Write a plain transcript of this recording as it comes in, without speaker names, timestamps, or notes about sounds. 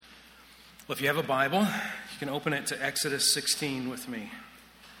Well, if you have a Bible, you can open it to Exodus 16 with me.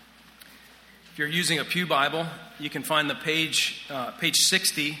 If you're using a Pew Bible, you can find the page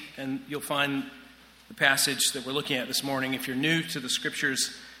 60, and you'll find the passage that we're looking at this morning. If you're new to the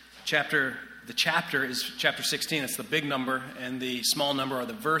Scriptures, the chapter is chapter 16. It's the big number, and the small number are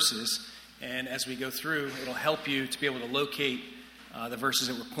the verses. And as we go through, it'll help you to be able to locate the verses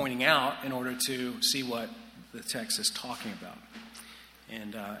that we're pointing out in order to see what the text is talking about.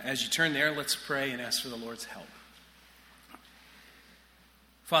 And as you turn there, let's pray and ask for the Lord's help.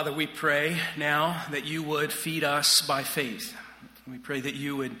 Father, we pray now that you would feed us by faith. We pray that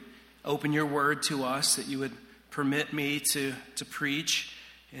you would open your word to us, that you would permit me to preach,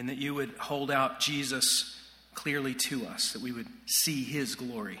 and that you would hold out Jesus clearly to us, that we would see his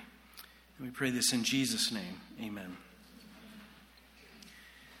glory. And we pray this in Jesus' name. Amen.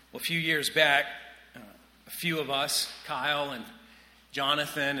 Well, a few years back, a few of us, Kyle and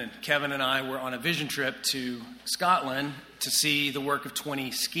Jonathan and Kevin and I, were on a vision trip to Scotland to see the work of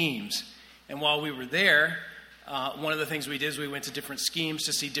 20 schemes. And while we were there, one of the things we did is we went to different schemes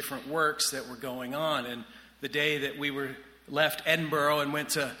to see different works that were going on. And the day that we left Edinburgh and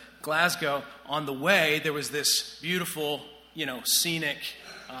went to Glasgow, on the way, there was this beautiful, scenic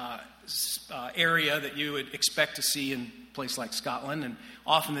area that you would expect to see in a place like Scotland. And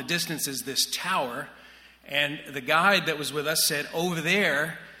off in the distance is this tower. And the guide that was with us said, over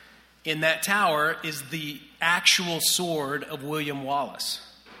there in that tower is the actual sword of William Wallace,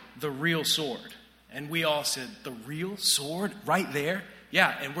 the real sword. And we all said, the real sword right there?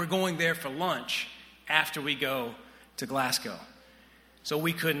 Yeah, and we're going there for lunch after we go to Glasgow. So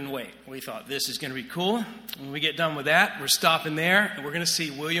we couldn't wait. We thought, this is going to be cool. When we get done with that, we're stopping there, and we're going to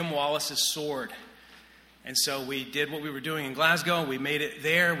see William Wallace's sword. And so we did what we were doing in Glasgow. We made it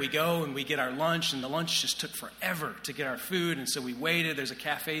there. We go and we get our lunch, and the lunch just took forever to get our food. And so we waited. There's a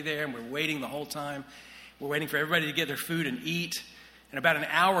cafe there, and we're waiting the whole time. We're waiting for everybody to get their food and eat. And about an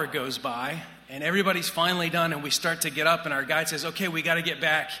hour goes by, and everybody's finally done, and we start to get up, and our guide says, okay, we got to get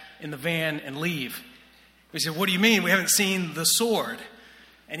back in the van and leave. We said, what do you mean? We haven't seen the sword.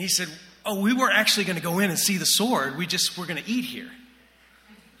 And he said, oh, we weren't actually going to go in and see the sword. We're going to eat here.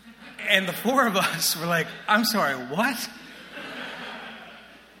 And the four of us were like, I'm sorry, what?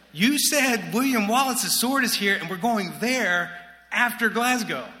 You said William Wallace's sword is here, and we're going there after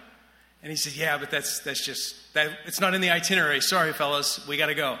Glasgow. And he said, yeah, but that's it's not in the itinerary. Sorry, fellas, we got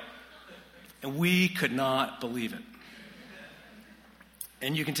to go. And we could not believe it.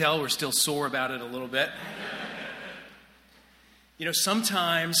 And you can tell we're still sore about it a little bit.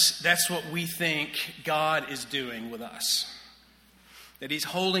 Sometimes that's what we think God is doing with us. That he's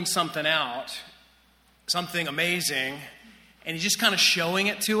holding something out, something amazing, and he's just kind of showing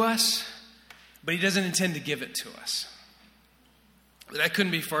it to us, but he doesn't intend to give it to us. But that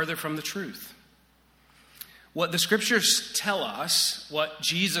couldn't be further from the truth. What the scriptures tell us, what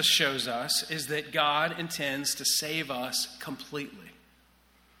Jesus shows us, is that God intends to save us completely.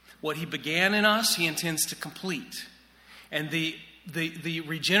 What he began in us, he intends to complete. And the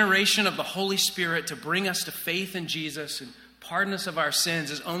regeneration of the Holy Spirit to bring us to faith in Jesus and pardon us of our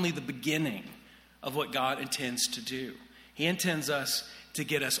sins is only the beginning of what God intends to do. He intends us to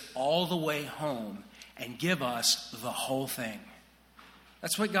get us all the way home and give us the whole thing.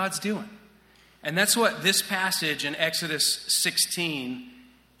 That's what God's doing. And that's what this passage in Exodus 16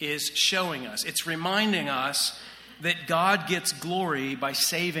 is showing us. It's reminding us that God gets glory by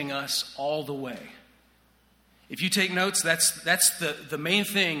saving us all the way. If you take notes, that's the main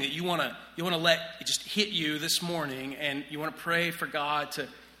thing that you want to let it just hit you this morning, and you want to pray for God to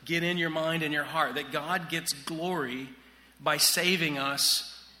get in your mind and your heart, that God gets glory by saving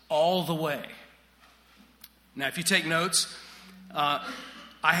us all the way. Now, if you take notes, I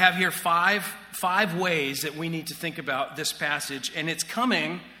have here five ways that we need to think about this passage, and it's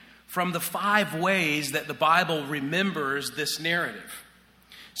coming from the 5 ways that the Bible remembers this narrative.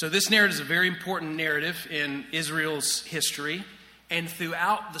 So this narrative is a very important narrative in Israel's history, and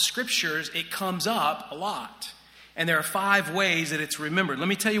throughout the scriptures, it comes up a lot. And there are 5 ways that it's remembered. Let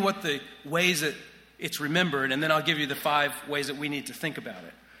me tell you what the ways that it's remembered, and then I'll give you the 5 ways that we need to think about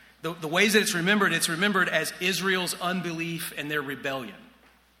it. The ways that it's remembered as Israel's unbelief and their rebellion.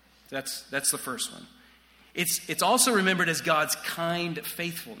 That's the first one. It's also remembered as God's kind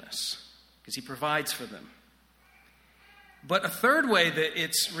faithfulness, because he provides for them. But a third way that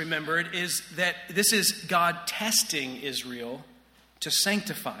it's remembered is that this is God testing Israel to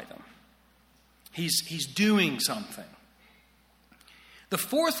sanctify them. He's doing something. The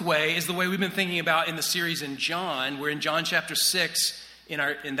fourth way is the way we've been thinking about in the series in John, where in John chapter 6,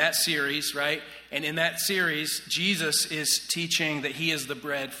 in that series, right? And in that series, Jesus is teaching that he is the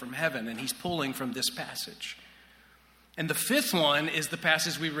bread from heaven, and he's pulling from this passage. And the fifth one is the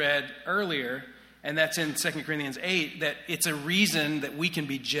passage we read earlier, and that's in 2 Corinthians 8, that it's a reason that we can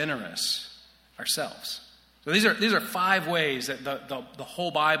be generous ourselves. So these are 5 ways that the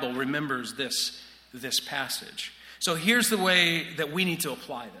whole Bible remembers this passage. So here's the way that we need to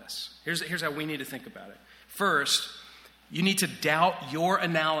apply this. Here's how we need to think about it. First, you need to doubt your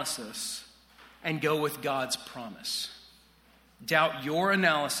analysis and go with God's promise. Doubt your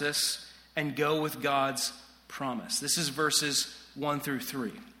analysis and go with God's promise. This is verses 1 through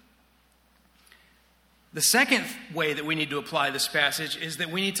 3. The second way that we need to apply this passage is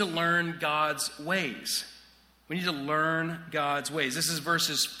that we need to learn God's ways. We need to learn God's ways. This is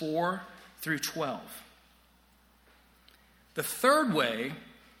verses 4 through 12. The third way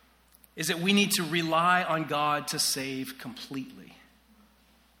is that we need to rely on God to save completely.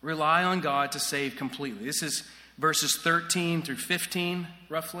 Rely on God to save completely. This is verses 13 through 15,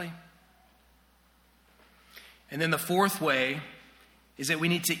 roughly. And then the fourth way is that we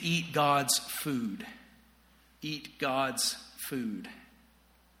need to eat God's food. Eat God's food.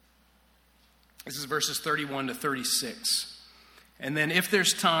 This is verses 31 to 36. And then if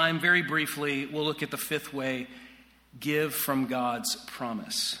there's time, very briefly, we'll look at the fifth way, give from God's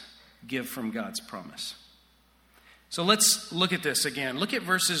promise. Give from God's promise. So let's look at this again. Look at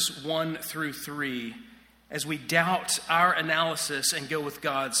verses 1 through 3 as we doubt our analysis and go with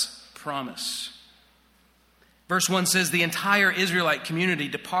God's promise. Verse 1 says, the entire Israelite community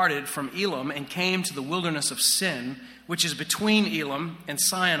departed from Elim and came to the wilderness of Sin, which is between Elim and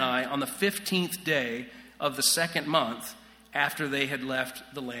Sinai, on the 15th day of the 2nd month after they had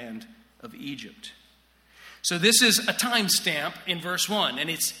left the land of Egypt. So this is a timestamp in verse 1, and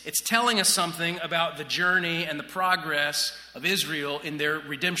it's telling us something about the journey and the progress of Israel in their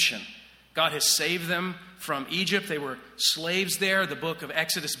redemption. God has saved them from Egypt. They were slaves there. The book of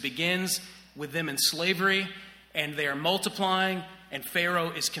Exodus begins with them in slavery, and they are multiplying, and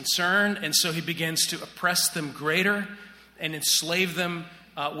Pharaoh is concerned, and so he begins to oppress them greater and enslave them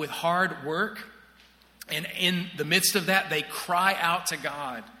with hard work. And in the midst of that, they cry out to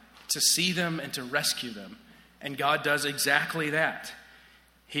God to see them and to rescue them. And God does exactly that.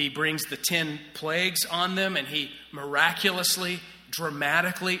 He brings the 10 plagues on them, and he miraculously,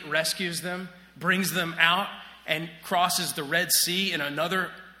 dramatically rescues them, brings them out, and crosses the Red Sea in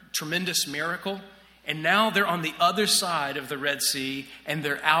another tremendous miracle. And now they're on the other side of the Red Sea, and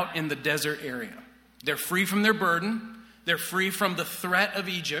they're out in the desert area. They're free from their burden. They're free from the threat of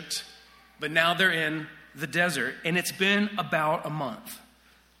Egypt, but now they're in the desert, and it's been about a month.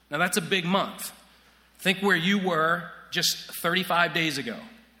 Now that's a big month. Think where you were just 35 days ago.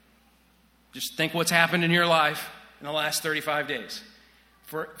 Just think what's happened in your life in the last 35 days.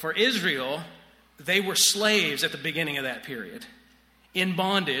 For Israel, they were slaves at the beginning of that period, in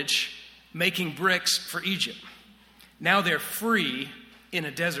bondage, making bricks for Egypt. Now they're free in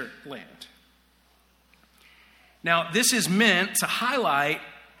a desert land. Now, this is meant to highlight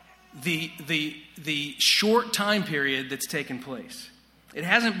the short time period that's taken place. It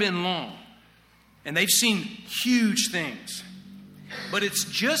hasn't been long, and they've seen huge things. But it's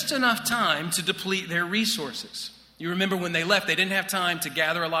just enough time to deplete their resources. You remember when they left, they didn't have time to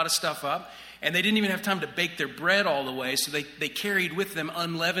gather a lot of stuff up, and they didn't even have time to bake their bread all the way, so they carried with them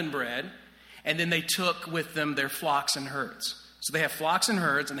unleavened bread, and then they took with them their flocks and herds. So they have flocks and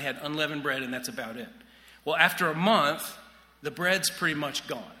herds, and they had unleavened bread, and that's about it. Well, after a month, the bread's pretty much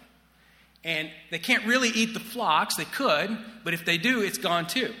gone. And they can't really eat the flocks. They could, but if they do, it's gone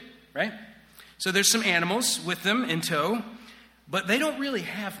too, right? So there's some animals with them in tow, but they don't really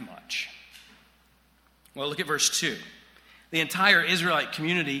have much. Well, look at verse 2. The entire Israelite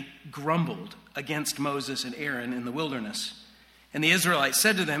community grumbled against Moses and Aaron in the wilderness. And the Israelites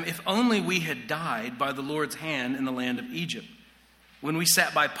said to them, if only we had died by the Lord's hand in the land of Egypt, when we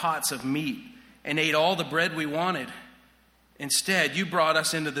sat by pots of meat and ate all the bread we wanted. Instead, you brought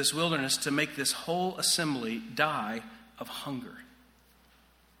us into this wilderness to make this whole assembly die of hunger.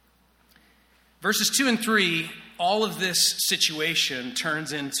 Verses 2 and 3, all of this situation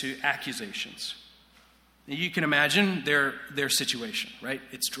turns into accusations. You can imagine their situation, right?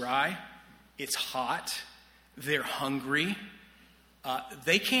 It's dry, it's hot, they're hungry.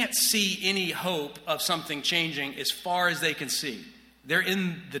 They can't see any hope of something changing as far as they can see. They're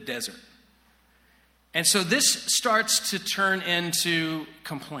in the desert. And so this starts to turn into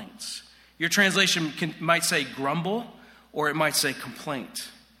complaints. Your translation might say grumble, or it might say complaint.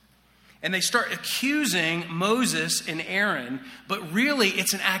 And they start accusing Moses and Aaron, but really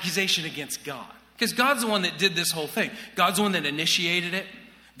it's an accusation against God. Because God's the one that did this whole thing. God's the one that initiated it.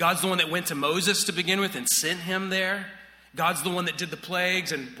 God's the one that went to Moses to begin with and sent him there. God's the one that did the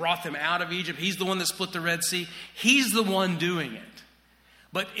plagues and brought them out of Egypt. He's the one that split the Red Sea. He's the one doing it.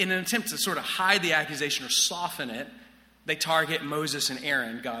 But in an attempt to sort of hide the accusation or soften it, they target Moses and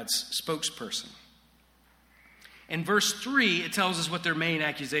Aaron, God's spokesperson. In verse 3, it tells us what their main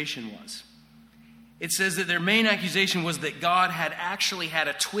accusation was. It says that their main accusation was that God had actually had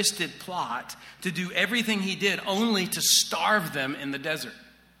a twisted plot to do everything he did only to starve them in the desert.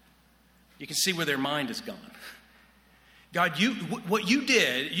 You can see where their mind is gone. God, what you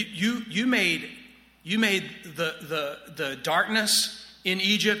did, you made the darkness in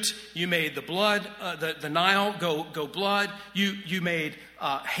Egypt. You made the blood, the Nile go blood. You made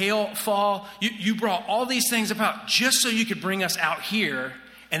hail fall. You brought all these things about just so you could bring us out here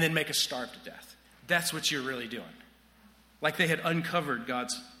and then make us starve to death. That's what you're really doing. Like they had uncovered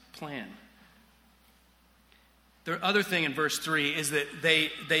God's plan. The other thing in verse 3 is that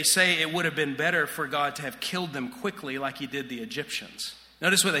they say it would have been better for God to have killed them quickly like he did the Egyptians.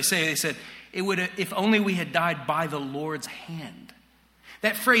 Notice what they say. They said, if only we had died by the Lord's hand.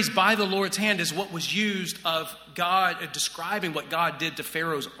 That phrase, by the Lord's hand, is what was used of God describing what God did to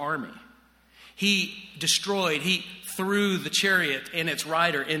Pharaoh's army. He threw the chariot and its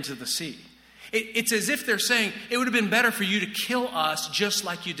rider into the sea. It's as if they're saying, it would have been better for you to kill us just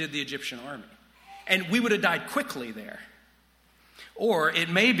like you did the Egyptian army. And we would have died quickly there. Or it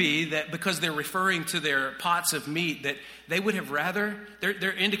may be that because they're referring to their pots of meat, that they would have rather,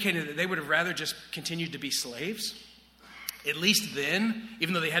 they're indicating that they would have rather just continued to be slaves. At least then,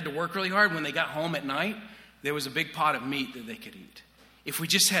 even though they had to work really hard, when they got home at night, there was a big pot of meat that they could eat. If we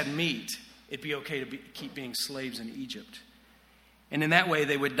just had meat, it'd be okay to keep being slaves in Egypt. And in that way,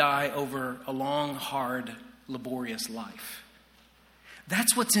 they would die over a long, hard, laborious life.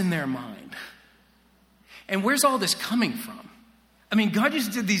 That's what's in their mind. And where's all this coming from? I mean, God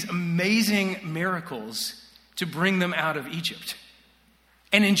just did these amazing miracles to bring them out of Egypt.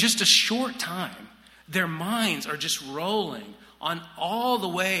 And in just a short time, their minds are just rolling on all the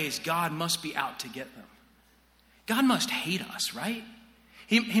ways God must be out to get them. God must hate us, right?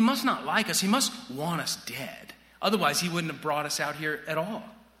 He must not like us. He must want us dead. Otherwise, he wouldn't have brought us out here at all.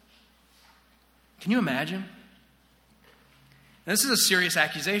 Can you imagine? Now, this is a serious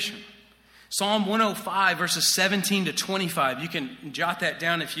accusation. Psalm 105, verses 17 to 25. You can jot that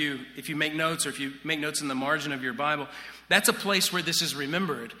down if you make notes, or if you make notes in the margin of your Bible. That's a place where this is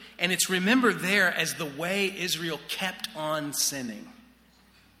remembered. And it's remembered there as the way Israel kept on sinning.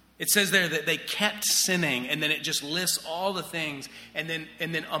 It says there that they kept sinning, and then it just lists all the things. And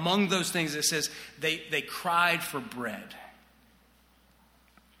then among those things it says they cried for bread.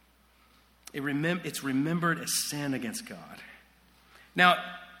 It's remembered as sin against God. Now,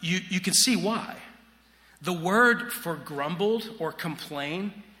 you can see why. The word for grumbled or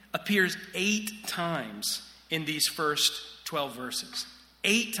complain appears 8 times in these first 12 verses.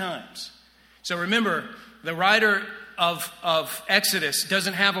 8 times. So remember, the writer of Exodus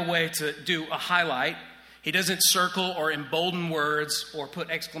doesn't have a way to do a highlight. He doesn't circle or embolden words or put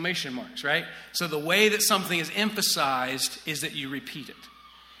exclamation marks, right? So the way that something is emphasized is that you repeat it.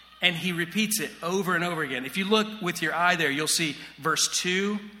 And he repeats it over and over again. If you look with your eye there, you'll see verse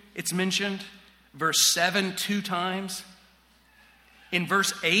 2, it's mentioned. Verse 7, 2 times. In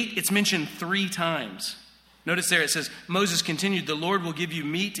verse 8, it's mentioned 3 times. Notice there it says, Moses continued, "The Lord will give you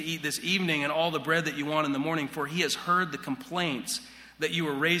meat to eat this evening and all the bread that you want in the morning, for he has heard the complaints that you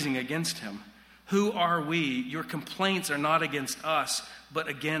are raising against him. Who are we? Your complaints are not against us, but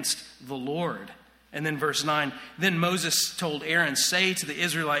against the Lord." And then verse 9, then Moses told Aaron, "Say to the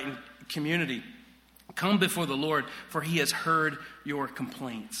Israelite community, come before the Lord, for he has heard your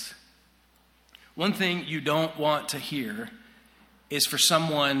complaints." One thing you don't want to hear is for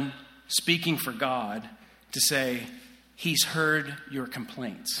someone speaking for God to say, he's heard your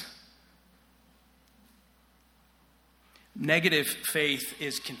complaints. Negative faith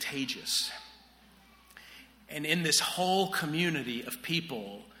is contagious. And in this whole community of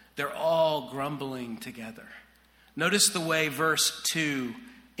people, they're all grumbling together. Notice the way verse 2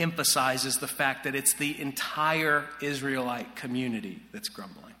 emphasizes the fact that it's the entire Israelite community that's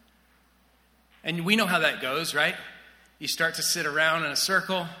grumbling. And we know how that goes, right? You start to sit around in a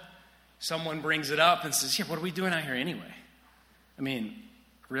circle. Someone brings it up and says, yeah, what are we doing out here anyway? I mean,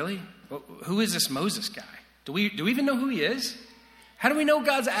 really? Who is this Moses guy? Do we even know who he is? How do we know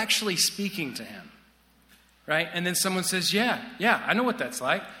God's actually speaking to him? Right? And then someone says, yeah, I know what that's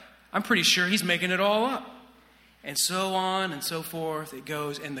like. I'm pretty sure he's making it all up. And so on and so forth it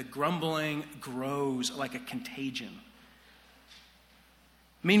goes, and the grumbling grows like a contagion.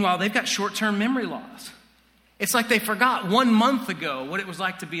 Meanwhile, they've got short-term memory loss. It's like they forgot 1 month ago what it was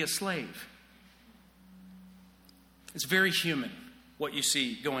like to be a slave. It's very human, what you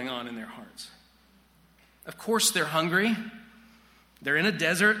see going on in their hearts. Of course, they're hungry. They're in a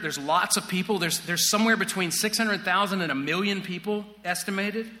desert. There's lots of people. There's somewhere between 600,000 and 1 million people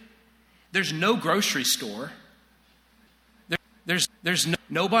estimated. There's no grocery store.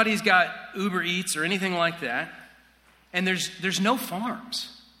 Nobody's got Uber Eats or anything like that. And there's no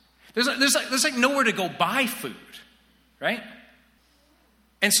farms. There's like nowhere to go buy food, right?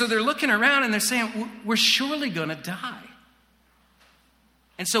 And so they're looking around and they're saying, we're surely going to die.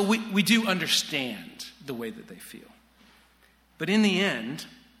 And so we do understand the way that they feel. But in the end,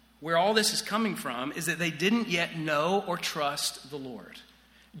 where all this is coming from is that they didn't yet know or trust the Lord.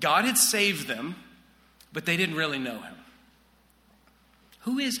 God had saved them, but they didn't really know him.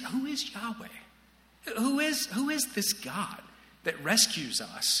 Who is Yahweh? Who is this God that rescues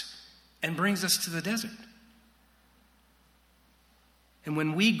us and brings us to the desert? And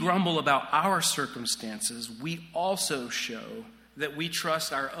when we grumble about our circumstances, we also show that we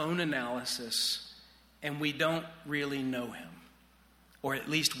trust our own analysis and we don't really know him, or at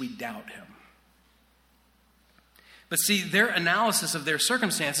least we doubt him. But see, their analysis of their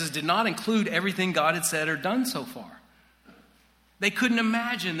circumstances did not include everything God had said or done so far. They couldn't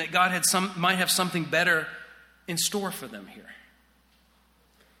imagine that God might have something better in store for them here.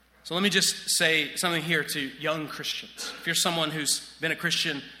 So let me just say something here to young Christians. If you're someone who's been a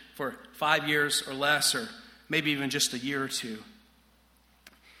Christian for 5 years or less, or maybe even just a year or two,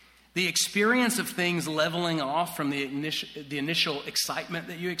 the experience of things leveling off from the initial excitement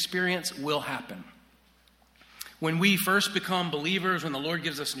that you experience will happen. When we first become believers, when the Lord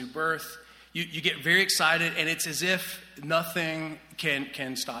gives us new birth, you get very excited, and it's as if nothing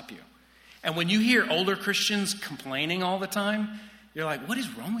can stop you. And when you hear older Christians complaining all the time, you're like, what is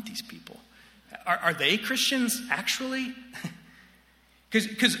wrong with these people? Are they Christians actually?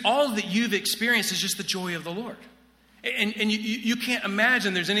 Because all that you've experienced is just the joy of the Lord. And you can't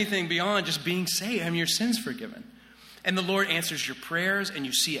imagine there's anything beyond just being saved, having your sins forgiven. And the Lord answers your prayers, and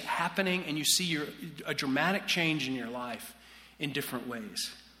you see it happening, and you see a dramatic change in your life in different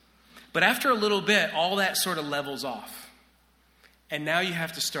ways. But after a little bit, all that sort of levels off. And now you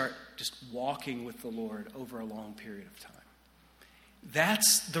have to start just walking with the Lord over a long period of time.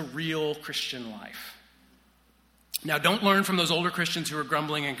 That's the real Christian life. Now, don't learn from those older Christians who are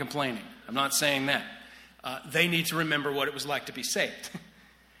grumbling and complaining. I'm not saying that. They need to remember what it was like to be saved.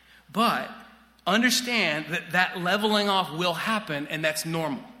 But understand that leveling off will happen, and that's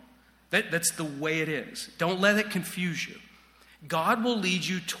normal. That's the way it is. Don't let it confuse you. God will lead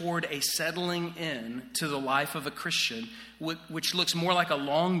you toward a settling in to the life of a Christian, which looks more like a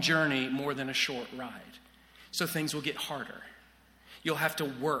long journey more than a short ride. So things will get harder. You'll have to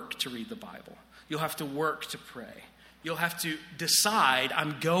work to read the Bible. You'll have to work to pray. You'll have to decide,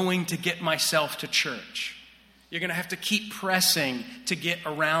 I'm going to get myself to church. You're going to have to keep pressing to get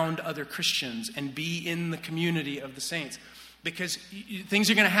around other Christians and be in the community of the saints. Because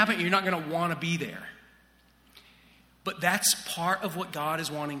things are going to happen, you're not going to want to be there. But that's part of what God is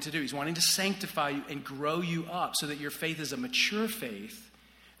wanting to do. He's wanting to sanctify you and grow you up so that your faith is a mature faith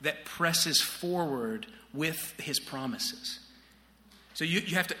that presses forward with his promises. So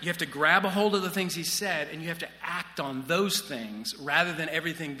you have to grab a hold of the things he said, and you have to act on those things rather than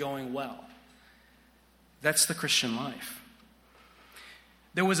everything going well. That's the Christian life.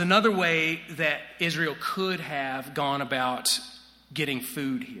 There was another way that Israel could have gone about getting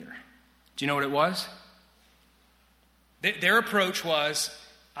food here. Do you know what it was? Their approach was,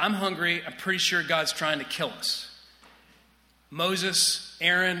 I'm hungry, I'm pretty sure God's trying to kill us. Moses,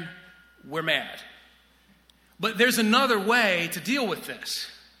 Aaron, we're mad. But there's another way to deal with this.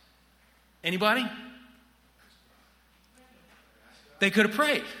 Anybody? They could have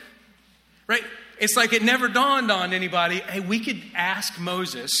prayed, right? It's like it never dawned on anybody, hey, we could ask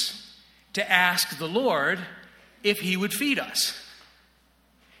Moses to ask the Lord if he would feed us.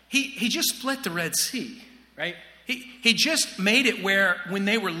 He just split the Red Sea, right? He just made it where when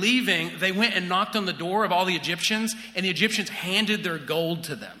they were leaving, they went and knocked on the door of all the Egyptians, and the Egyptians handed their gold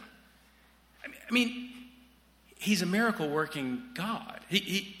to them. I mean, he's a miracle-working God.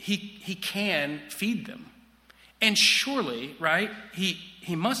 He can feed them. And surely, right,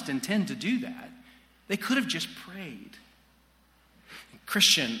 he must intend to do that. They could have just prayed.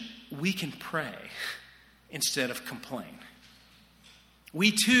 Christian, we can pray instead of complain.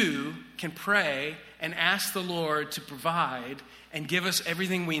 We too can pray and ask the Lord to provide and give us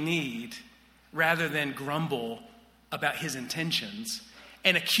everything we need rather than grumble about his intentions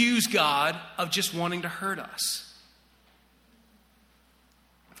and accuse God of just wanting to hurt us.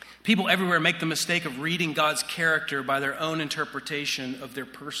 People everywhere make the mistake of reading God's character by their own interpretation of their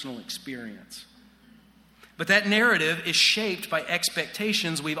personal experience. But that narrative is shaped by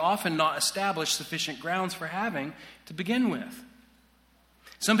expectations we've often not established sufficient grounds for having to begin with.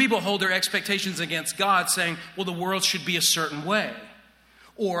 Some people hold their expectations against God, saying, well, the world should be a certain way,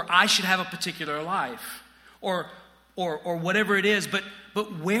 or I should have a particular life, or whatever it is. But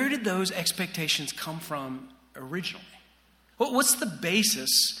where did those expectations come from originally? What's the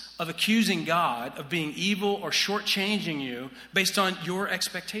basis of accusing God of being evil or shortchanging you based on your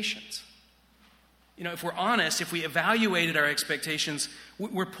expectations? You know, if we're honest, if we evaluated our expectations,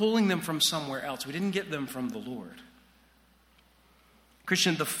 we're pulling them from somewhere else. We didn't get them from the Lord.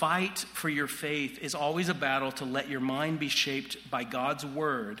 Christian, the fight for your faith is always a battle to let your mind be shaped by God's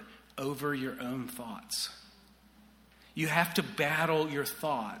word over your own thoughts. You have to battle your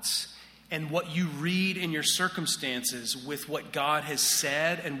thoughts and what you read in your circumstances with what God has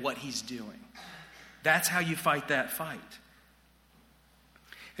said and what he's doing. That's how you fight that fight.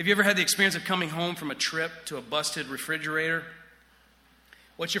 Have you ever had the experience of coming home from a trip to a busted refrigerator?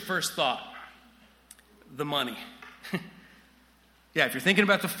 What's your first thought? The money. Yeah, if you're thinking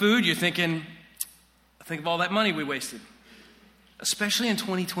about the food, you're thinking, think of all that money we wasted. Especially in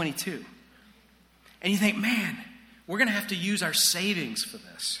 2022. And you think, man, we're going to have to use our savings for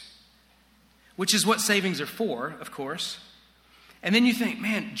this. Which is what savings are for, of course. And then you think,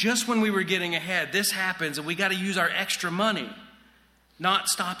 man, just when we were getting ahead, this happens and we got to use our extra money. Not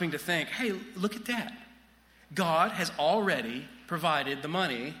stopping to think, hey, look at that. God has already provided the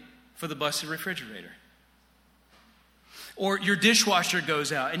money for the busted refrigerator. Or your dishwasher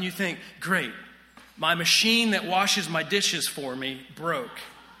goes out and you think, great, my machine that washes my dishes for me broke.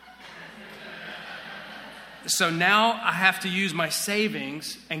 So now I have to use my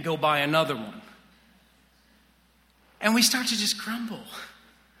savings and go buy another one. And we start to just grumble.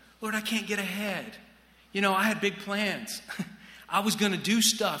 Lord, I can't get ahead. You know, I had big plans. I was going to do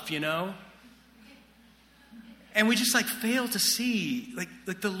stuff, you know. And we just fail to see,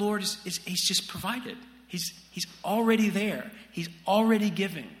 the Lord he's just provided. He's already there. He's already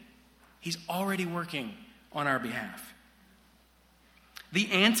giving. He's already working on our behalf. The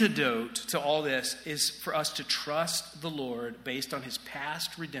antidote to all this is for us to trust the Lord based on his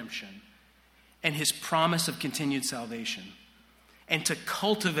past redemption and his promise of continued salvation, and to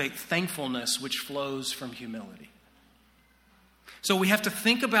cultivate thankfulness which flows from humility. So we have to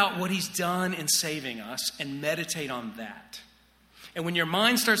think about what he's done in saving us and meditate on that. And when your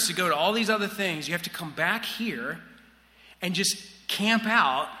mind starts to go to all these other things, you have to come back here and just camp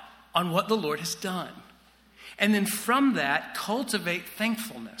out on what the Lord has done. And then from that, cultivate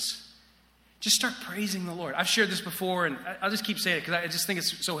thankfulness. Just start praising the Lord. I've shared this before, and I'll just keep saying it because I just think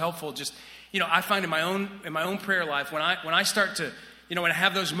it's so helpful. Just, I find in my own prayer life, when I start to, when I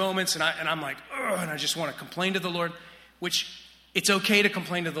have those moments and I'm like, ugh, and I just want to complain to the Lord, which it's okay to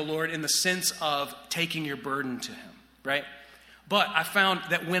complain to the Lord in the sense of taking your burden to him, right? But I found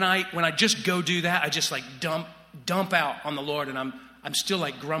that when I just go do that, I just dump out on the Lord, and I'm still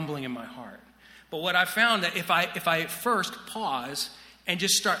grumbling in my heart. But what I found that if I first pause and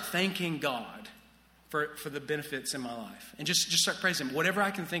just start thanking God for the benefits in my life, and just start praising him, whatever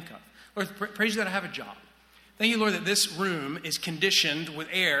I can think of. Lord, praise you that I have a job. Thank you, Lord, that this room is conditioned with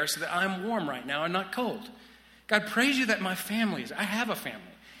air so that I'm warm right now and not cold. God, praise you that my family I have a family,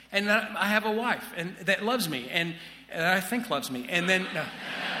 and that I have a wife and that loves me, and I think loves me, and then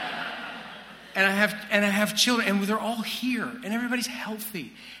and I have children, and they're all here, and everybody's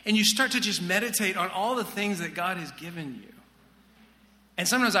healthy, and you start to just meditate on all the things that God has given you. And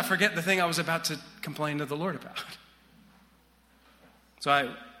sometimes I forget the thing I was about to complain to the Lord about. So I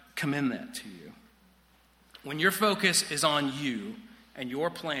commend that to you. When your focus is on you and your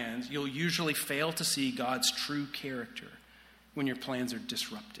plans, you'll usually fail to see God's true character when your plans are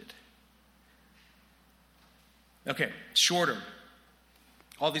disrupted. Okay, shorter.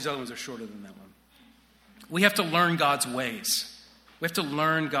 All these other ones are shorter than that one. We have to learn God's ways. We have to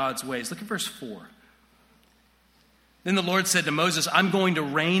learn God's ways. Look at verse 4. Then the Lord said to Moses, I'm going to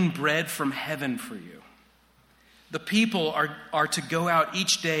rain bread from heaven for you. The people are to go out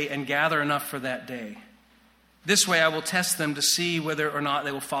each day and gather enough for that day. This way I will test them to see whether or not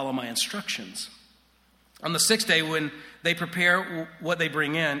they will follow my instructions. On the sixth day, when they prepare what they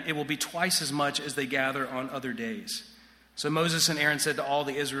bring in, it will be twice as much as they gather on other days. So Moses and Aaron said to all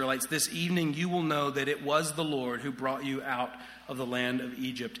the Israelites, this evening you will know that it was the Lord who brought you out of the land of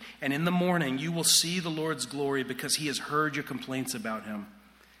Egypt. And in the morning you will see the Lord's glory because he has heard your complaints about him.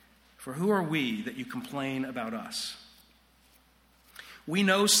 For who are we that you complain about us? We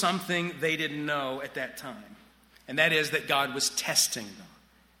know something they didn't know at that time. And that is that God was testing them.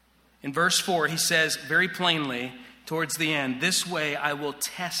 In verse 4, he says very plainly towards the end, "This way I will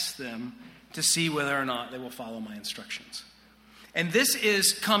test them to see whether or not they will follow my instructions." And this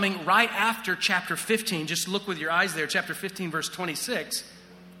is coming right after chapter 15. Just look with your eyes there, chapter 15, verse 26.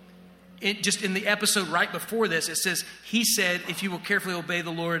 Just in the episode right before this, it says, he said, "If you will carefully obey the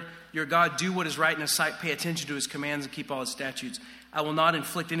Lord your God, do what is right in his sight, pay attention to his commands, and keep all his statutes. I will not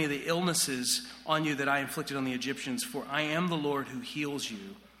inflict any of the illnesses on you that I inflicted on the Egyptians, for I am the Lord who heals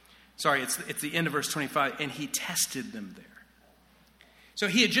you." Sorry, it's the end of verse 25. And he tested them there. So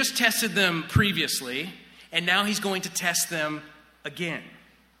he had just tested them previously, and now he's going to test them again.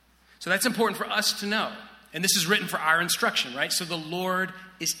 So that's important for us to know. And this is written for our instruction, right? So the Lord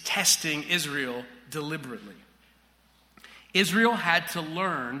is testing Israel deliberately. Israel had to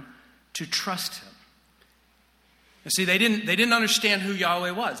learn to trust him. You see, they didn't understand who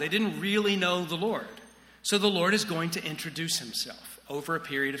Yahweh was. They didn't really know the Lord. So the Lord is going to introduce himself over a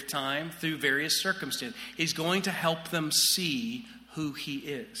period of time through various circumstances. He's going to help them see who he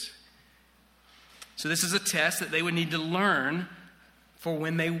is. So this is a test that they would need to learn for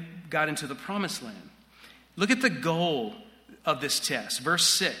when they got into the promised land. Look at the goal of this test. Verse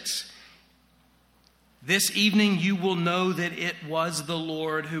 6. "This evening you will know that it was the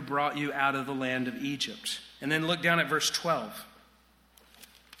Lord who brought you out of the land of Egypt." And then look down at verse 12.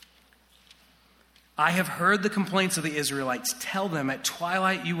 "I have heard the complaints of the Israelites. Tell them, at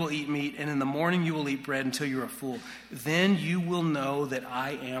twilight you will eat meat, and in the morning you will eat bread until you are full. Then you will know that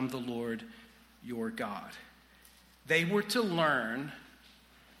I am the Lord your God." They were to learn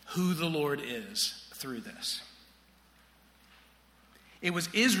who the Lord is through this. It was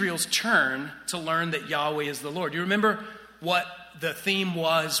Israel's turn to learn that Yahweh is the Lord. You remember what the theme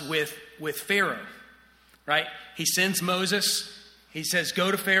was with Pharaoh, right? He sends Moses. He says,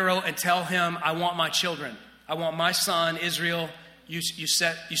 "Go to Pharaoh and tell him, I want my children. I want my son, Israel. You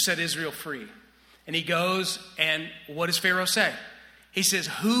set Israel free." And he goes, and what does Pharaoh say? He says,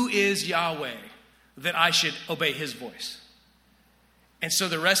 "Who is Yahweh that I should obey his voice?" And so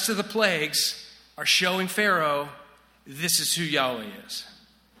the rest of the plagues are showing Pharaoh, this is who Yahweh is.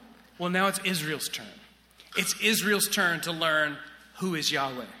 Well, now it's Israel's turn. It's Israel's turn to learn who is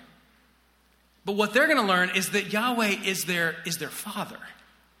Yahweh. But what they're going to learn is that Yahweh is their father.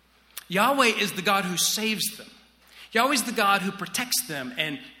 Yahweh is the God who saves them. Yahweh is the God who protects them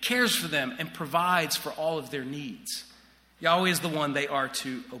and cares for them and provides for all of their needs. Yahweh is the one they are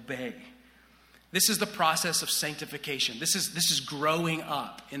to obey. This is the process of sanctification. This is growing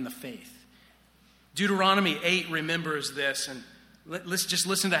up in the faith. Deuteronomy 8 remembers this, and let's just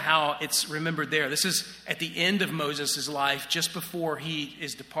listen to how it's remembered there. This is at the end of Moses' life, just before he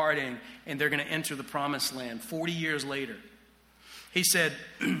is departing, and they're going to enter the promised land 40 years later. He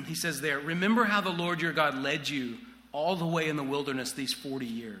says there, "Remember how the Lord your God led you all the way in the wilderness these 40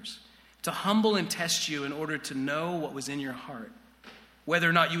 years, to humble and test you in order to know what was in your heart, whether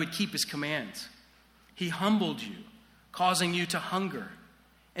or not you would keep his commands. He humbled you, causing you to hunger,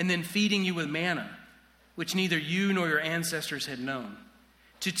 and then feeding you with manna, which neither you nor your ancestors had known,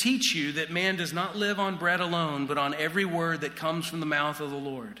 to teach you that man does not live on bread alone, but on every word that comes from the mouth of the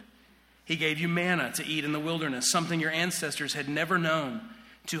Lord. He gave you manna to eat in the wilderness, something your ancestors had never known,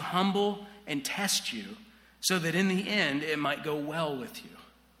 to humble and test you, so that in the end it might go well with you."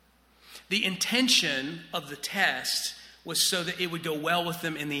 The intention of the test was so that it would go well with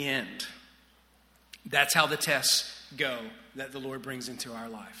them in the end. That's how the tests go that the Lord brings into our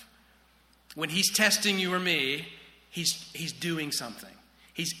life. When he's testing you or me, he's doing something.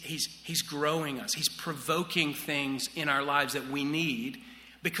 He's growing us. He's provoking things in our lives that we need,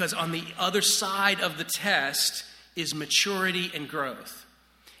 because on the other side of the test is maturity and growth.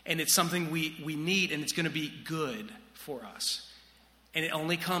 And it's something we need, and it's going to be good for us. And it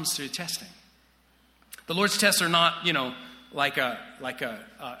only comes through testing. The Lord's tests are not, like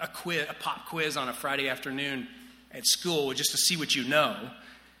a quiz, a pop quiz on a Friday afternoon at school just to see what you know.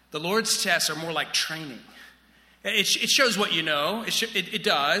 The Lord's tests are more like training. It shows what you know. It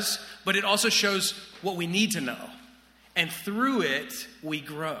does, but it also shows what we need to know. And through it, we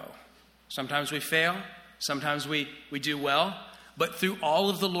grow. Sometimes we fail. Sometimes we do well. But through all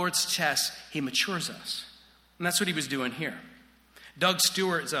of the Lord's tests, he matures us. And that's what he was doing here. Doug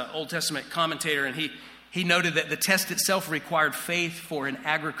Stewart is an Old Testament commentator, and he noted that the test itself required faith for an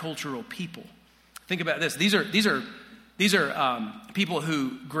agricultural people. Think about this. These are people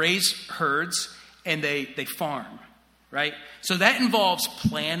who graze herds and they farm, right? So that involves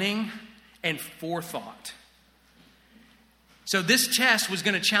planning and forethought. So this test was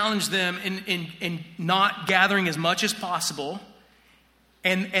going to challenge them in not gathering as much as possible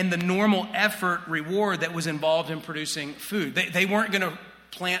and the normal effort reward that was involved in producing food. They weren't going to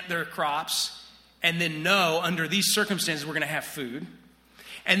plant their crops and then know under these circumstances we're going to have food.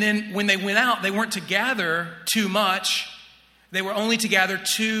 And then when they went out, they weren't to gather too much. They were only to gather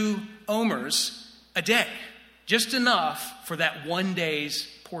 2 omers a day, just enough for that one day's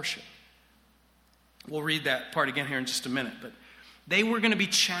portion. We'll read that part again here in just a minute. But they were going to be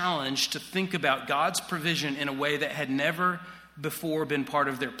challenged to think about God's provision in a way that had never before been part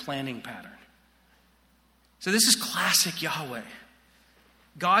of their planning pattern. So this is classic Yahweh.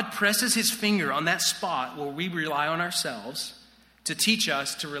 God presses his finger on that spot where we rely on ourselves to teach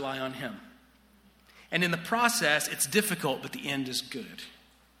us to rely on him. And in the process, it's difficult, but the end is good.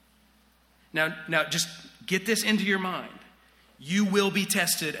 Now just get this into your mind. You will be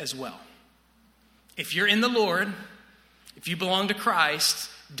tested as well. If you're in the Lord, if you belong to Christ,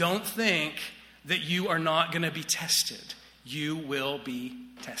 don't think that you are not going to be tested. You will be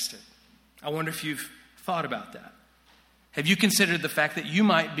tested. I wonder if you've thought about that. Have you considered the fact that you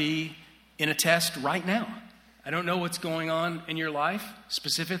might be in a test right now? I don't know what's going on in your life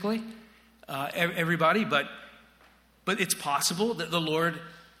specifically, everybody, but it's possible that the Lord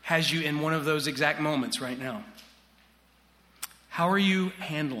has you in one of those exact moments right now. How are you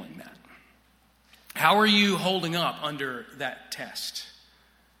handling that? How are you holding up under that test?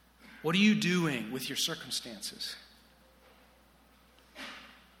 What are you doing with your circumstances?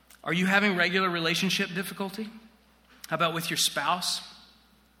 Are you having regular relationship difficulty? How about with your spouse,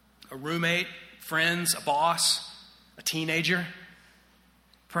 a roommate, friends, a boss, a teenager?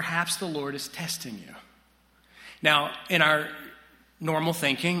 Perhaps the Lord is testing you. Now, in our normal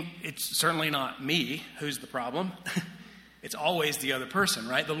thinking, it's certainly not me who's the problem. It's always the other person,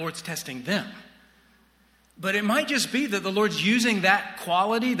 right? The Lord's testing them. But it might just be that the Lord's using that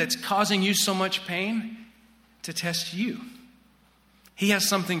quality that's causing you so much pain to test you. He has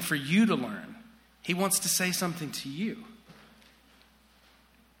something for you to learn. He wants to say something to you.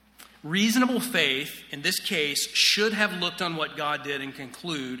 Reasonable faith, in this case, should have looked on what God did and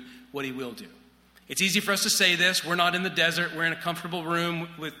conclude what he will do. It's easy for us to say this. We're not in the desert. We're in a comfortable room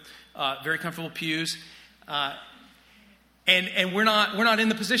with very comfortable pews. And we're not in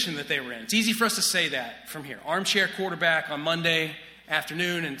the position that they were in. It's easy for us to say that from here. Armchair quarterback on Monday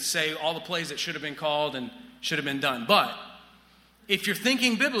afternoon and say all the plays that should have been called and should have been done. But if you're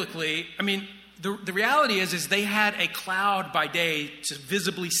thinking biblically, I mean, the reality is they had a cloud by day to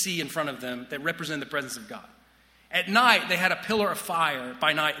visibly see in front of them that represented the presence of God. At night, they had a pillar of fire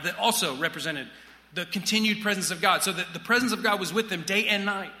by night that also represented the continued presence of God. So that the presence of God was with them day and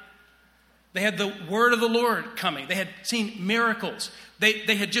night. They had the word of the Lord coming. They had seen miracles.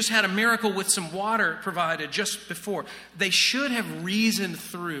 They had just had a miracle with some water provided just before. They should have reasoned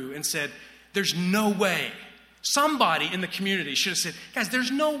through and said, there's no way. Somebody in the community should have said, guys,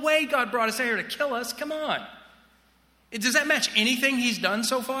 there's no way God brought us out here to kill us. Come on. Does that match anything he's done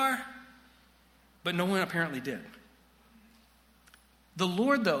so far? But no one apparently did. The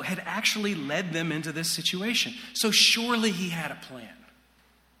Lord, though, had actually led them into this situation. So surely he had a plan.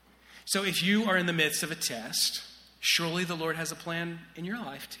 So if you are in the midst of a test, surely the Lord has a plan in your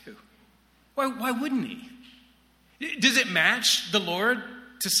life too. Why wouldn't he? Does it match the Lord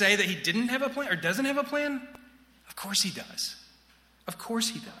to say that he didn't have a plan or doesn't have a plan? Of course he does. Of course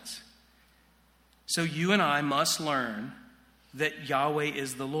he does. So you and I must learn that Yahweh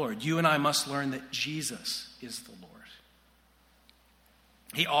is the Lord. You and I must learn that Jesus is the Lord.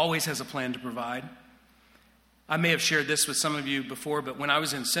 He always has a plan to provide. I may have shared this with some of you before, but when I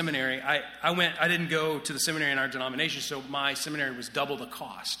was in seminary, I didn't go to the seminary in our denomination, so my seminary was double the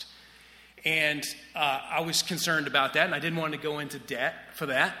cost. And I was concerned about that, and I didn't want to go into debt for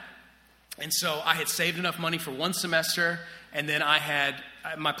that. And so I had saved enough money for one semester, and then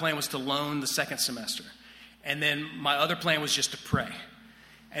my plan was to loan the second semester. And then my other plan was just to pray.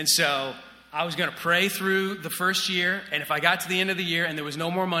 And so I was going to pray through the first year, and if I got to the end of the year and there was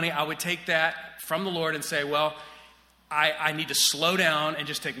no more money, I would take that from the Lord and say, well, I need to slow down and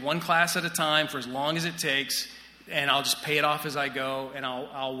just take one class at a time for as long as it takes, and I'll just pay it off as I go, and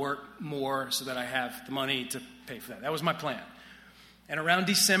I'll work more so that I have the money to pay for that. That was my plan. And around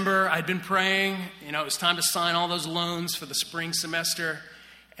December, I'd been praying. It was time to sign all those loans for the spring semester.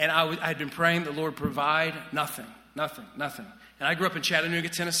 And I'd been praying the Lord provide nothing. And I grew up in Chattanooga,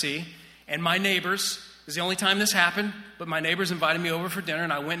 Tennessee. And my neighbors, this is the only time this happened, but my neighbors invited me over for dinner.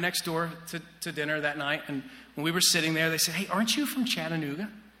 And I went next door to dinner that night. And when we were sitting there, they said, hey, aren't you from Chattanooga?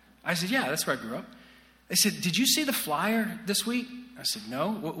 I said, yeah, that's where I grew up. They said, did you see the flyer this week? I said,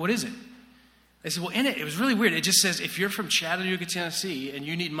 no. What is it? They said, well, in it was really weird. It just says, if you're from Chattanooga, Tennessee, and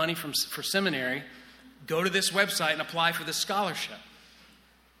you need money for seminary, go to this website and apply for this scholarship.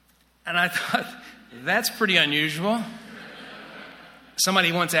 And I thought, that's pretty unusual.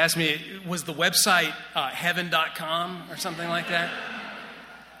 Somebody once asked me, was the website heaven.com or something like that?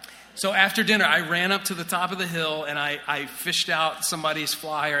 So after dinner, I ran up to the top of the hill and I fished out somebody's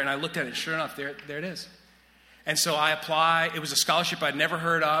flyer and I looked at it. Sure enough, there it is. And so I applied. It was a scholarship I'd never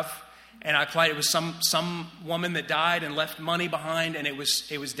heard of. And I applied. It was some woman that died and left money behind. And it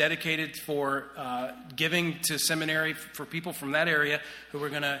was dedicated for giving to seminary for people from that area who were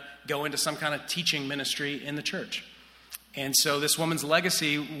going to go into some kind of teaching ministry in the church. And so this woman's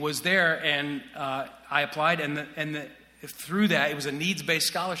legacy was there, and I applied, and through that, it was a needs-based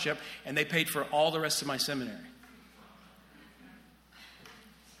scholarship, and they paid for all the rest of my seminary.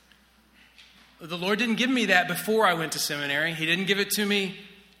 The Lord didn't give me that before I went to seminary. He didn't give it to me,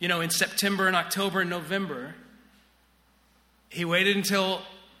 in September and October and November. He waited until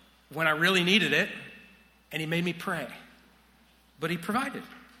when I really needed it, and He made me pray. But He provided.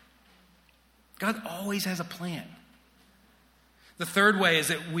 God always has a plan. The third way is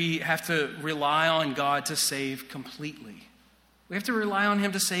that we have to rely on God to save completely. We have to rely on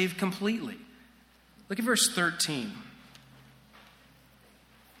Him to save completely. Look at verse 13.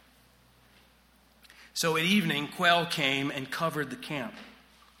 So at evening, quail came and covered the camp.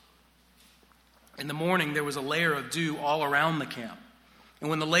 In the morning, there was a layer of dew all around the camp. And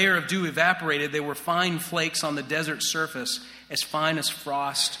when the layer of dew evaporated, there were fine flakes on the desert surface, as fine as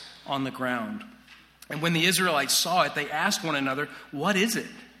frost on the ground. And when the Israelites saw it, they asked one another, "What is it?"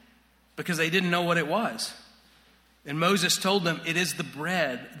 Because they didn't know what it was. And Moses told them, "It is the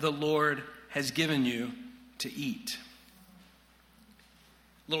bread the Lord has given you to eat."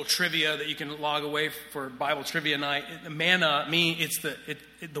 Little trivia that you can log away for Bible trivia night. Manna,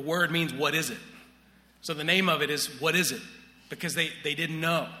 the word means "what is it?" So the name of it is "what is it?" Because they didn't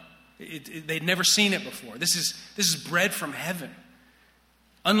know. They'd never seen it before. This is bread from heaven,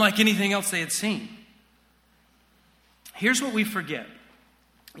 unlike anything else they had seen. Here's what we forget.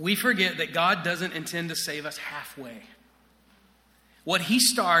 We forget that God doesn't intend to save us halfway. What He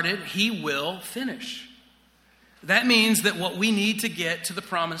started, He will finish. That means that what we need to get to the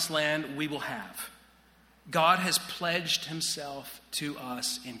promised land, we will have. God has pledged Himself to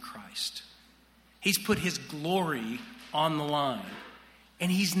us in Christ. He's put His glory on the line.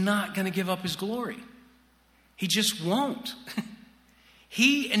 And He's not going to give up His glory. He just won't.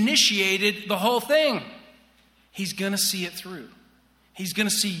 He initiated the whole thing. He's going to see it through. He's going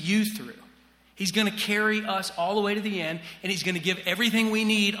to see you through. He's going to carry us all the way to the end, and He's going to give everything we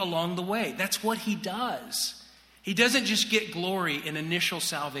need along the way. That's what He does. He doesn't just get glory in initial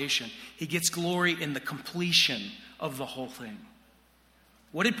salvation. He gets glory in the completion of the whole thing.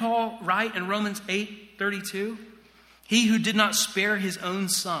 What did Paul write in Romans 8:32? He who did not spare His own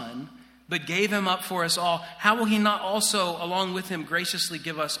Son, but gave Him up for us all, how will He not also, along with Him, graciously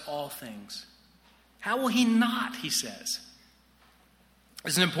give us all things? How will He not, he says.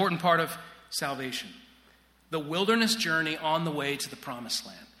 It's an important part of salvation. The wilderness journey on the way to the promised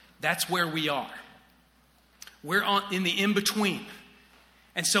land. That's where we are. We're in the in-between.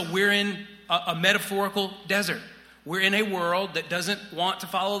 And so we're in a metaphorical desert. We're in a world that doesn't want to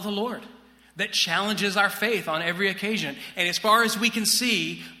follow the Lord, that challenges our faith on every occasion. And as far as we can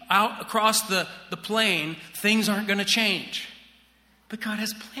see, out across the plain, things aren't going to change. But God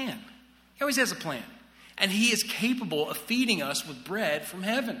has a plan. He always has a plan. And He is capable of feeding us with bread from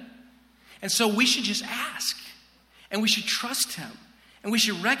heaven. And so we should just ask. And we should trust Him. And we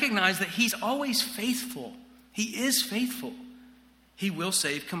should recognize that He's always faithful. He is faithful. He will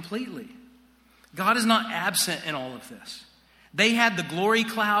save completely. God is not absent in all of this. They had the glory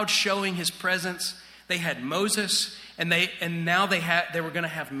cloud showing His presence. They had Moses. And now they were going to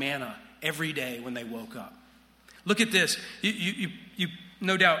have manna every day when they woke up. Look at this. You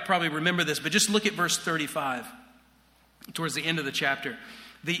no doubt probably remember this, but just look at verse 35 towards the end of the chapter.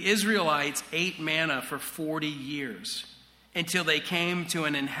 The Israelites ate manna for 40 years until they came to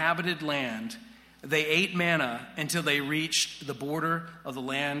an inhabited land. They ate manna until they reached the border of the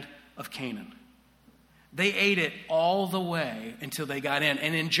land of Canaan. They ate it all the way until they got in.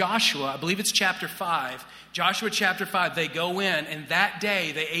 And in Joshua, I believe it's chapter 5, Joshua chapter 5, they go in, and that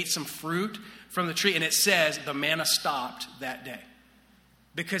day they ate some fruit from the tree, and it says the manna stopped that day.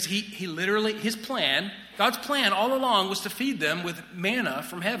 Because he literally, his plan, God's plan all along was to feed them with manna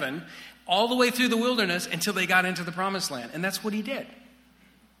from heaven all the way through the wilderness until they got into the promised land. And that's what He did.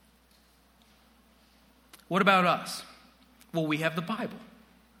 What about us? Well, we have the Bible.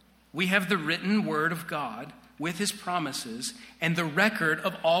 We have the written word of God with His promises and the record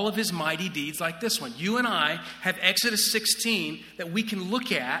of all of His mighty deeds like this one. You and I have Exodus 16 that we can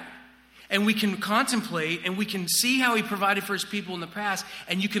look at and we can contemplate and we can see how He provided for His people in the past,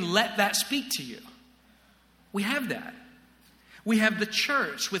 and you can let that speak to you. We have that. We have the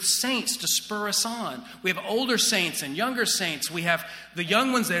church with saints to spur us on. We have older saints and younger saints. We have the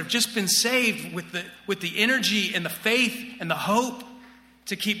young ones that have just been saved with the energy and the faith and the hope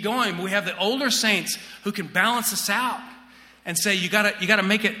to keep going. We have the older saints who can balance us out and say, you gotta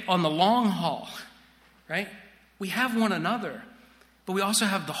make it on the long haul, right? We have one another, but we also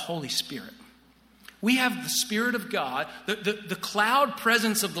have the Holy Spirit. We have the Spirit of God. The cloud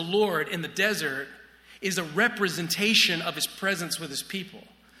presence of the Lord in the desert is a representation of his presence with his people.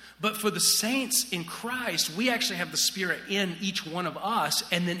 But for the saints in Christ, we actually have the Spirit in each one of us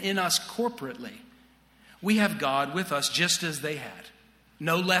and then in us corporately. We have God with us just as they had,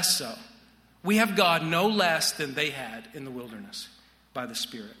 no less so. We have God no less than they had in the wilderness by the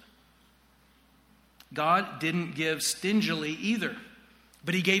Spirit. God didn't give stingily either,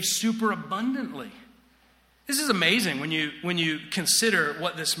 but he gave super abundantly. This is amazing when you consider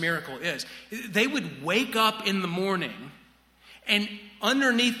what this miracle is. They would wake up in the morning, and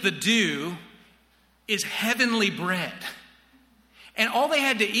underneath the dew is heavenly bread. And all they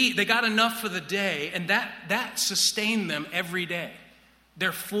had to eat, they got enough for the day, and that sustained them every day.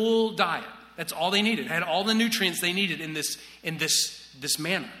 Their full diet. That's all they needed. Had all the nutrients they needed in this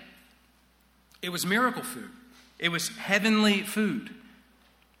manna. It was miracle food. It was heavenly food.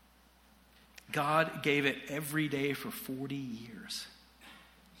 God gave it every day for 40 years.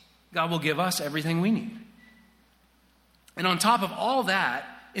 God will give us everything we need. And on top of all that,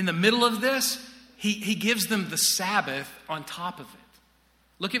 in the middle of this, he gives them the Sabbath on top of it.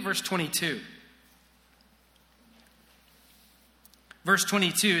 Look at verse 22. Verse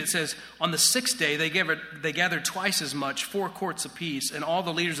 22, it says, on the sixth day, they gathered twice as much, 4 quarts apiece, and all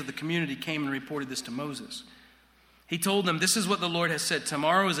the leaders of the community came and reported this to Moses. He told them, this is what the Lord has said.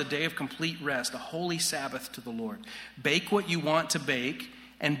 Tomorrow is a day of complete rest, a holy Sabbath to the Lord. Bake what you want to bake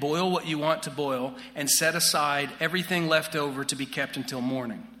and boil what you want to boil and set aside everything left over to be kept until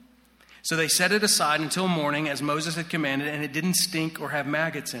morning. So they set it aside until morning as Moses had commanded, and it didn't stink or have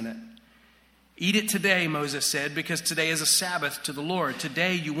maggots in it. Eat it today, Moses said, because today is a Sabbath to the Lord.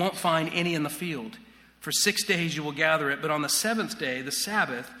 Today you won't find any in the field. For 6 days you will gather it, but on the 7th day, the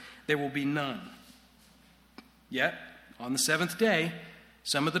Sabbath, there will be none. Yet, on the 7th day,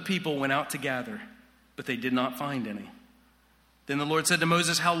 some of the people went out to gather, but they did not find any. Then the Lord said to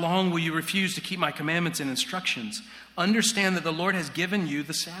Moses, how long will you refuse to keep my commandments and instructions? Understand that the Lord has given you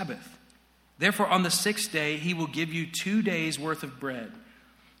the Sabbath. Therefore, on the 6th day, he will give you 2 days' worth of bread.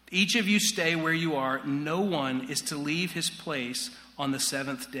 Each of you stay where you are. No one is to leave his place on the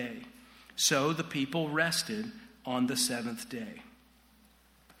 7th day. So the people rested on the 7th day.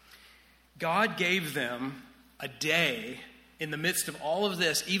 God gave them a day in the midst of all of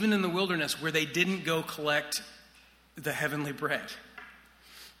this, even in the wilderness, where they didn't go collect the heavenly bread.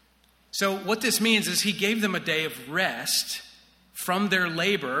 So what this means is he gave them a day of rest from their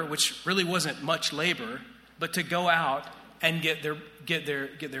labor, which really wasn't much labor, but to go out and get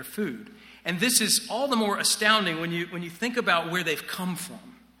their food. And this is all the more astounding when you think about where they've come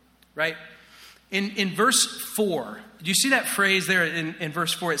from, right? In verse 4, do you see that phrase there in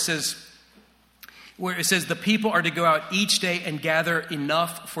verse 4? It says, where it says the people are to go out each day and gather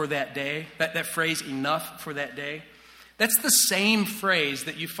enough for that day. That phrase, enough for that day. That's the same phrase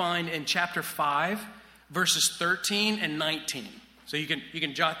that you find in chapter 5, verses 13 and 19. So you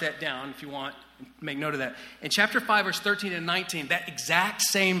can jot that down if you want, make note of that. In chapter 5, verse 13 and 19, that exact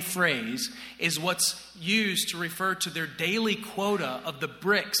same phrase is what's used to refer to their daily quota of the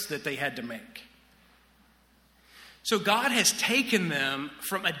bricks that they had to make. So God has taken them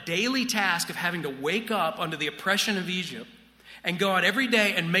from a daily task of having to wake up under the oppression of Egypt and go out every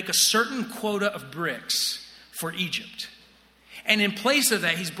day and make a certain quota of bricks for Egypt. And in place of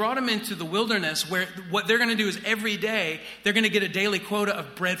that, he's brought them into the wilderness where what they're going to do is every day they're going to get a daily quota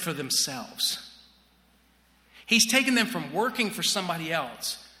of bread for themselves. He's taken them from working for somebody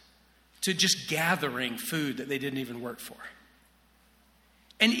else to just gathering food that they didn't even work for.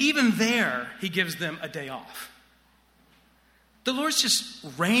 And even there, he gives them a day off. The Lord's just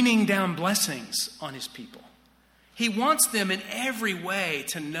raining down blessings on his people. He wants them in every way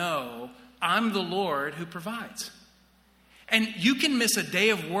to know, I'm the Lord who provides. And you can miss a day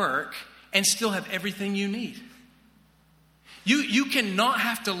of work and still have everything you need. You cannot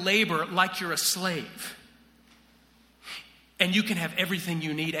have to labor like you're a slave. And you can have everything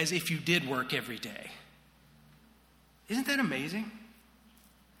you need as if you did work every day. Isn't that amazing?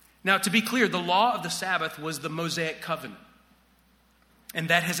 Now, to be clear, the law of the Sabbath was the Mosaic covenant. And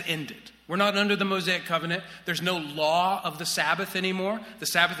that has ended. We're not under the Mosaic covenant. There's no law of the Sabbath anymore. The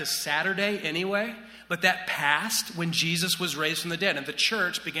Sabbath is Saturday anyway. But that passed when Jesus was raised from the dead. And the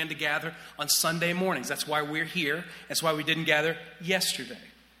church began to gather on Sunday mornings. That's why we're here. That's why we didn't gather yesterday.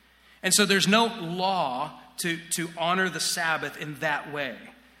 And so there's no law to honor the Sabbath in that way.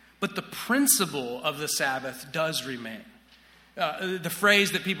 But the principle of the Sabbath does remain. The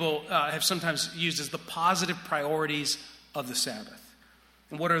phrase that people have sometimes used is the positive priorities of the Sabbath.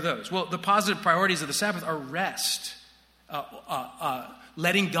 And what are those? Well, the positive priorities of the Sabbath are rest,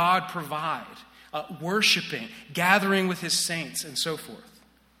 letting God provide, worshiping, gathering with his saints, and so forth.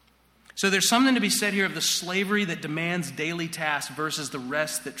 So there's something to be said here of the slavery that demands daily tasks versus the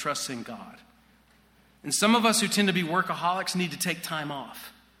rest that trusts in God. And some of us who tend to be workaholics need to take time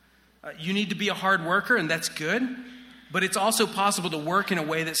off. You need to be a hard worker, and that's good. But it's also possible to work in a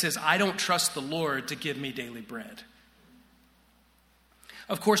way that says, I don't trust the Lord to give me daily bread.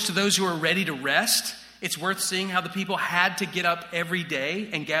 Of course, to those who are ready to rest, it's worth seeing how the people had to get up every day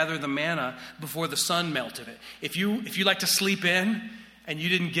and gather the manna before the sun melted it. If you like to sleep in and you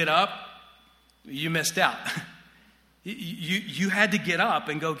didn't get up, you missed out. You had to get up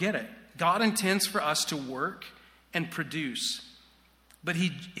and go get it. God intends for us to work and produce, but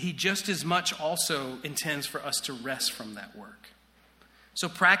he just as much also intends for us to rest from that work. So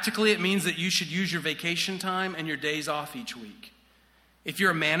practically, it means that you should use your vacation time and your days off each week. If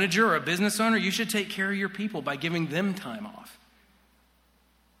you're a manager or a business owner, you should take care of your people by giving them time off.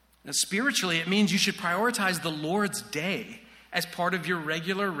 Now, spiritually, it means you should prioritize the Lord's day as part of your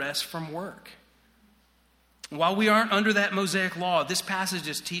regular rest from work. While we aren't under that Mosaic law, this passage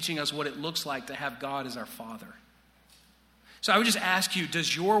is teaching us what it looks like to have God as our Father. So I would just ask you,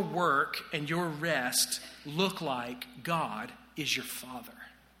 does your work and your rest look like God is your Father?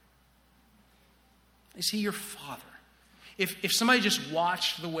 Is he your Father? If somebody just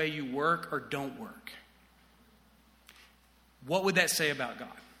watched the way you work or don't work, what would that say about God?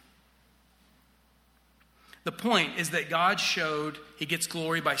 The point is that God showed he gets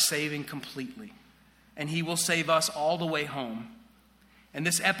glory by saving completely. And he will save us all the way home. And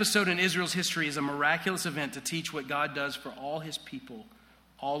this episode in Israel's history is a miraculous event to teach what God does for all his people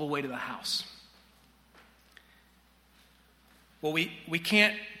all the way to the house. Well, we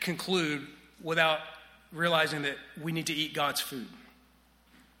can't conclude without realizing that we need to eat God's food.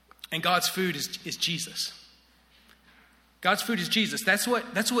 And God's food is Jesus. God's food is Jesus. That's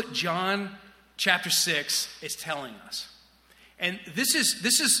what John chapter 6 is telling us. And this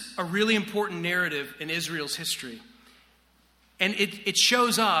is a really important narrative in Israel's history. And it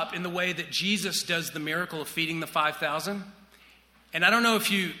shows up in the way that Jesus does the miracle of feeding the 5,000. And I don't know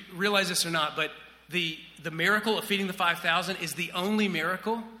if you realize this or not, but the miracle of feeding the 5,000 is the only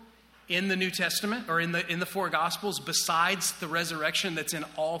miracle in the New Testament or in the four Gospels besides the resurrection that's in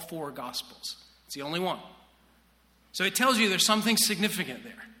all four Gospels. It's the only one. So it tells you there's something significant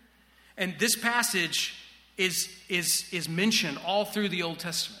there. And this passage is mentioned all through the Old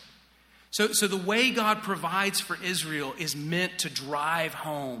Testament. So the way God provides for Israel is meant to drive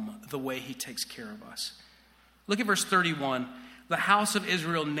home the way he takes care of us. Look at verse 31. The house of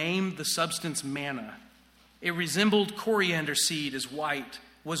Israel named the substance manna. It resembled coriander seed,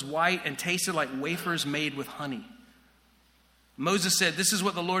 was white and tasted like wafers made with honey. Moses said, this is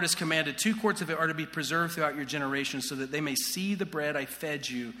what the Lord has commanded. 2 quarts of it are to be preserved throughout your generations so that they may see the bread I fed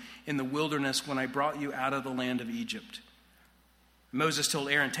you in the wilderness when I brought you out of the land of Egypt. Moses told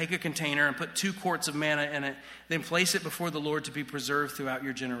Aaron, take a container and put 2 quarts of manna in it, then place it before the Lord to be preserved throughout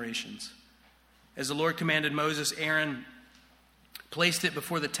your generations. As the Lord commanded Moses, Aaron placed it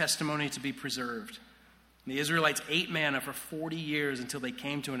before the testimony to be preserved. And the Israelites ate manna for 40 years until they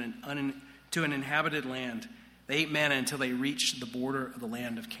came to an inhabited land. They ate manna until they reached the border of the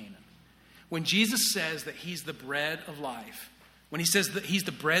land of Canaan. When Jesus says that he's the bread of life, when he says that he's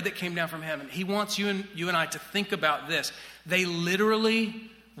the bread that came down from heaven, he wants you and I to think about this. They literally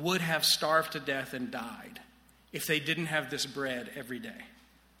would have starved to death and died if they didn't have this bread every day.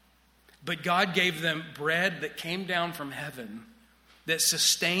 But God gave them bread that came down from heaven that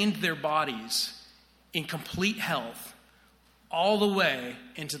sustained their bodies in complete health all the way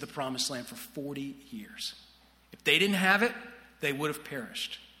into the promised land for 40 years. If they didn't have it, they would have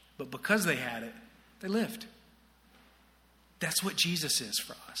perished. But because they had it, they lived. That's what Jesus is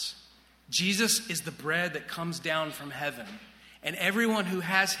for us. Jesus is the bread that comes down from heaven, and everyone who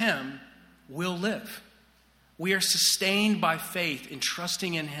has him will live. We are sustained by faith in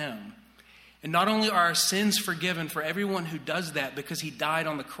trusting in him. And not only are our sins forgiven for everyone who does that because he died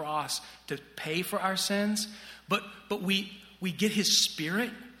on the cross to pay for our sins, but we get his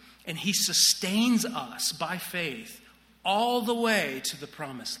Spirit, and he sustains us by faith all the way to the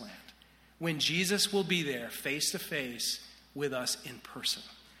promised land, when Jesus will be there face to face with us in person.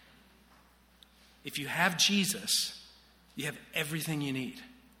 If you have Jesus, you have everything you need.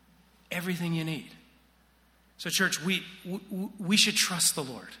 Everything you need. So church, we should trust the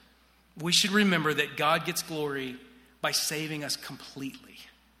Lord. We should remember that God gets glory by saving us completely.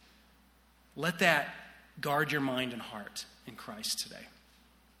 Let that guard your mind and heart in Christ today.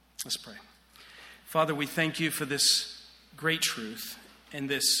 Let's pray. Father, we thank you for this great truth and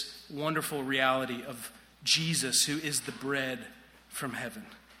this wonderful reality of Jesus, who is the bread from heaven.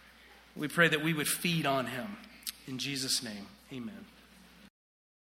 We pray that we would feed on him. In Jesus' name, amen.